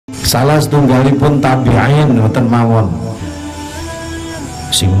salah setunggalipun tabi'in ngoten mawon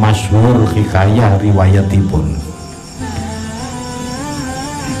sing masyhur hikayah riwayatipun.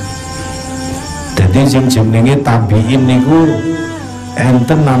 Jadi sing jenenge tabi'in niku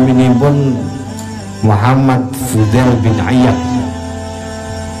enten naminipun Muhammad Fudail bin Iyad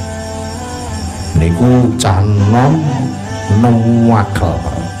niku cah nom wakal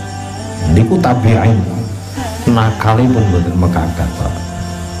niku tabi'in nakalipun mboten mekakat Pak.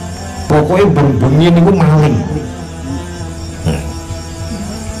 Pokoknya bengi niku maling.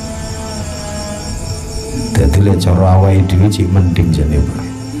 Dadi lek cara awake dhewe cik mending jane Pak.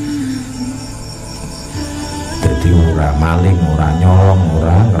 Dadi ora maling, ora nyolong,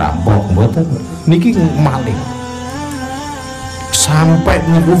 ora ngerampok mboten. Niki maling. Sampai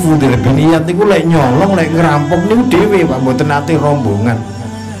niku Fudail bin Iyad niku lek nyolong, lek ngerampok niku dhewe Pak, mboten nate rombongan.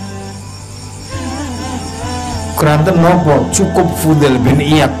 Keranten nopo cukup Fudail bin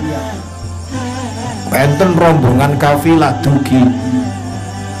Iyad enten rombongan kafilah dugi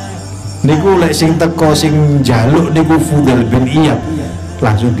niku lek sing teko sing njaluk niku Fudail bin Iyad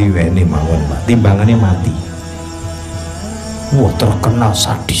langsung diweni mawon Pak, timbangane mati. Wah terkenal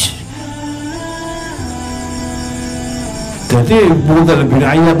sadis. Jadi Fudail bin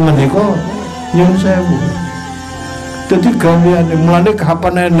Iyad menika nyun sewu. Jadi gaweane mulane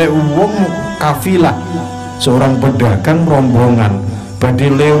kapan enek wong kafilah seorang pedagang rombongan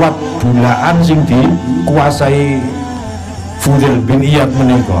badhe lewat bulaan sing dikuasai Fudail bin Iyad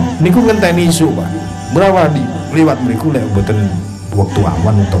menika niku ngenteni isu Pak. Berapa di lewat mriku lek mboten wektu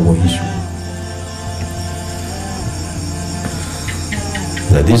awan utawa isu.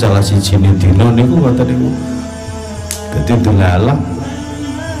 Jadi salah siji dina niku ngoten niku. Dadi delalah.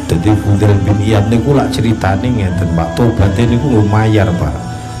 Dadi Fudail bin Iyad niku lak critane ngeten Pak, tobaté niku nggo mayar Pak.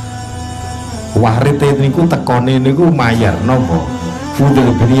 Warite niku tekone niku mayar napa?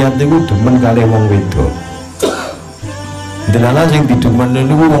 Fudail bin Iyad niku demen kalih wong wedok. Delalah sing didemen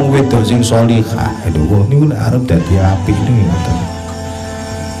niku wong wedok sing sholihah. Aduh niku nek arep dadi apik niku ngoten.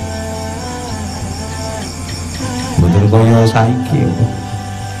 Mboten kaya saiki.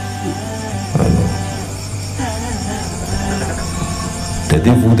 Jadi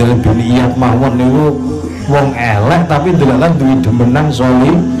Fudail bin Iyad mawon niku wong elek tapi delalah duwe demenan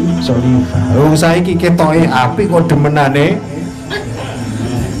sholihah. Wong saiki ketoke apik kok demenane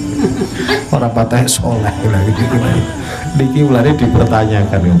ora patah soleh lagi niki mulane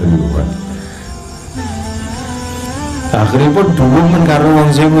dipertanyakan itu Pak. Akhirnya pun dhuwung karo wong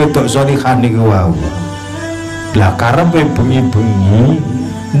sing wedok sholihah niku wau. Lah karepe bengi-bengi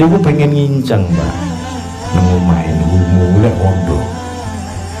niku pengen nginceng Pak. Nang omahe niku mulai ondo.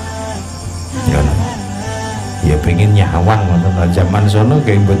 Ya pengen nyawang ngoten zaman sono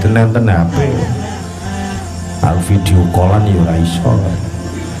kayak mboten enten HP. Al video callan ya ora iso.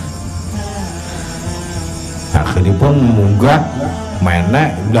 Akhiripun munggah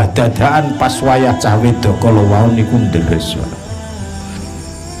menek udah dadaan pas wayah cah wedok kala wau niku ndres.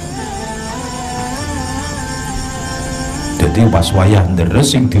 Jadi pas wayah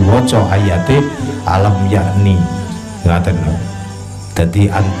ndres sing diwaca ayate alam yakni ngaten.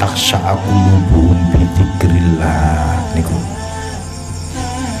 Jadi antak sya'aqulubuhum bidzikrillah niku.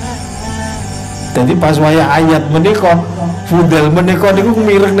 Jadi pas wayah ayat menika Fudail menika niku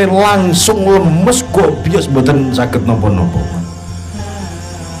mirene langsung lemes kok bias mboten saged napa-napa.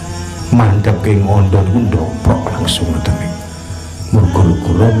 Mandhap keng ondo niku ndoprok langsung ngoten niku.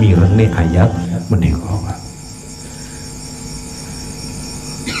 Mergo-mergo mirene ayat menika.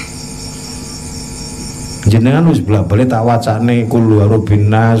 Jenengan wis bolak-balik tak wacane kul warubin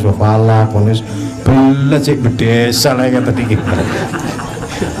nas wa falaq wis belet sik bedesa lek kata iki.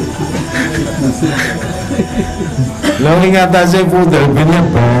 Lha ing atase Fudail bin Iyad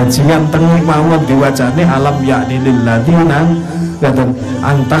bajingan tengik mawon diwacane alam yakni lil ladina ngaten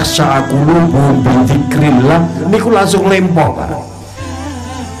antak sya'aquluhum bi dzikrillah niku langsung lempo Pak.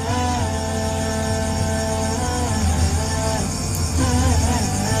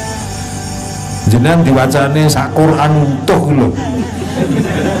 Jenengan diwacane sak Quran utuh lho.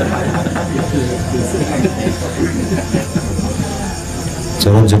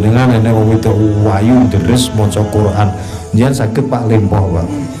 Jalan jenengan enek wong wedok wayu deres maca Quran, jenengan saged Pak lempoh Pak.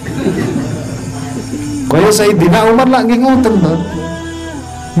 Kaya Sayyidina Umar lak nggih ngoten to.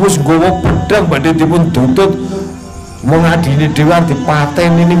 Wis nggawa pedang badhe dipun tutut wong adine dhewe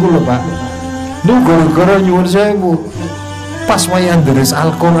dipateni niku lho Pak. Niku gara-gara nyuwun sewu. Pas wayah deres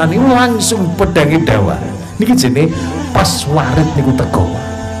Al-Qur'an itu langsung pedangi dakwah. Niki jenenge pas warid niku teko.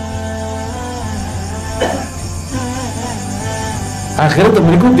 Akhirnya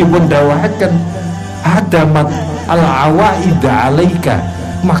temen niku dipun dakwahaken adamat al-awaid alaika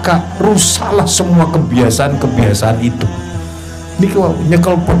maka rusaklah semua kebiasaan-kebiasaan itu. Niku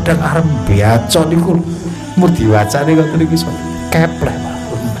nyekel pedang arep beaco niku mur diwacane kok niki keplek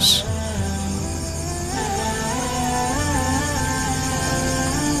Mas.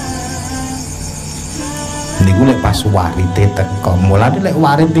 Niku lek pas warite teko, mulane lek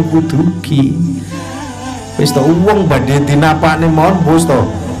warit niku dugi. Wis to wong badhe dinapakne mawon bos to.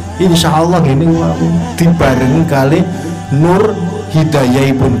 Insyaallah ngene wae dibarengi kali nur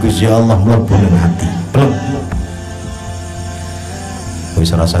hidayahipun Gusti Allah mlebu ning ati. Bleng.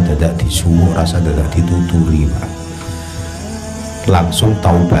 Wis rasa dadak disuwuk, rasa dadak dituturi, Pak. Langsung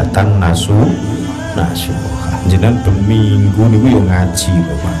taubatan nasuh. Jenengan berminggu niku yo ngaji,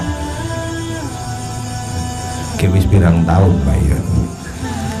 Pak. Wis pirang tahun Pak ya.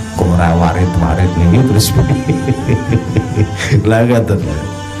 Kok ora warit-warit niki terus lah ngoten.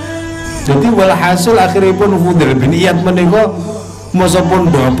 Jadi walhasil akhiripun Fudel bin Iyad menika masapun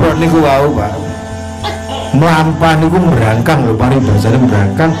doprok niku wau Pak. Mlampah niku merangkang lho paribasane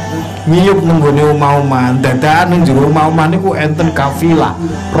merangkang ngiyup nenggone omah-omahan. Dadakan ning jero omah-omahan niku enten kafilah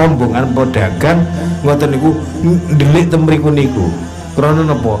rombongan pedagang ngoten niku ndelik ten mriku niku. Krana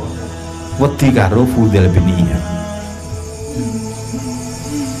napa? Wedi karo Fudel bin Iyad.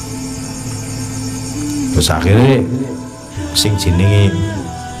 Terus akhirnya sing jenenge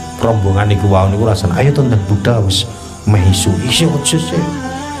rombongan niku wau niku rasane ayo tonton Buddha wis meh isu isi ojo sih.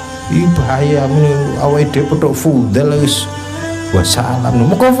 Ih bahaya men awake dhewe petuk Fudel wis wassalam.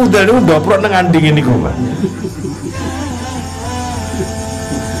 Muga Fudel niku ndoprok nang andinge niku, Pak.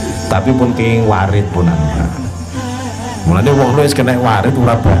 Tapi pun kenging warit punan, Pak. Mulane wong wis kena warit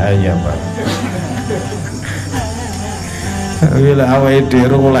ora bahaya, Pak. Wila awake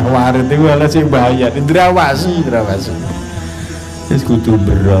dhewe oleh warit iku ala sing bahaya, drawasi. Wis kudu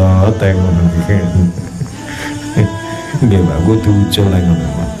berot ngono iki. Nggih, Pak, kudu ucul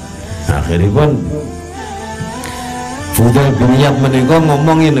ngono. Akhiripun Fudel bin Iyad menika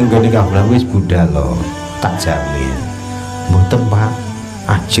ngomongi nang gone kabeh wis budal lho, tak jamin. Mboten, Pak.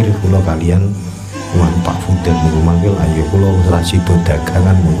 Ajir kula kalian wan Pak Fudel niku manggil ayo kula ora sida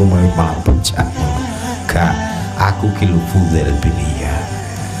dagangan niku malah pecah. Gak aku kilo Fudel bin Iyad.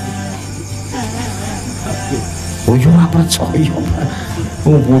 Oh yo ora percaya.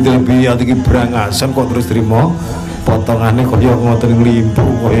 Wong Fudel bin Iyad iki brangasan kok terus trimo potongane kaya ngoten nglimpu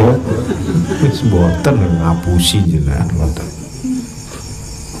kaya wis mboten ngapusi jenengan ngoten.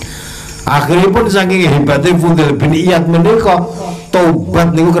 Akhiripun saking hebatnya Fudel bin Iyad menika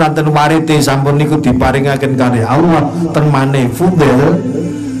tobat niku keranten warite sampun niku diparingaken kali Allah ten maneh Fudel.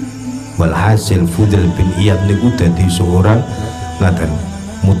 Walhasil Fudel bin Iyad niku dadi seorang ngaten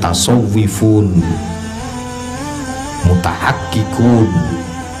mutasawwifun mutahakkikun.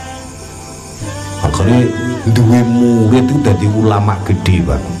 Akhirnya duwe murid itu dadi ulama gede,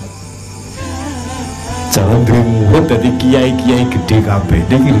 Pak. Jangan duwe murid dadi kiai-kiai gede kabeh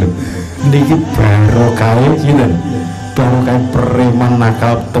niki lho. Niki barokah sinten? Barokah preman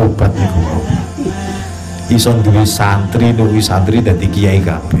nakal tobat niku. Iso duwe santri dadi kiai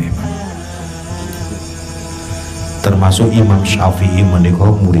kabeh. Termasuk Imam Syafi'i menika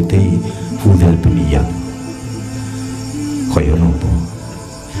muridé Fudel bin Iyad. Kaya nopo?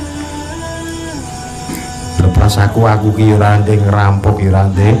 Lepas aku ki ora ndek ngerampok ora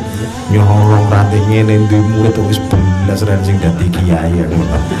ndek nyolong ora ndek ngene duwe murid wis belas ran sing dadi kiai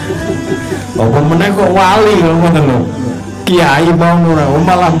ngono. Apa meneh kok wali ngoten lho. Kiai mau ora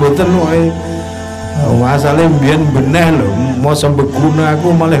malah mboten wae. Asale mbiyen beneh lho, mau sembeguna aku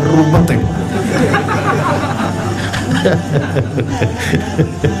malah rumet.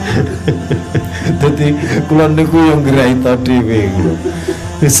 Dadi kula niku yo ngraita dhewe lho.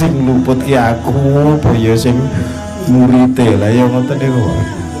 Sing luput ki aku apa ya sing murite lah ya ngoten niku.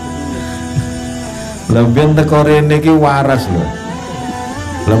 Lah mbiyen teko rene ki waras lho.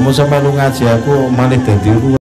 Lah mosok melu ngaji aku malih dadi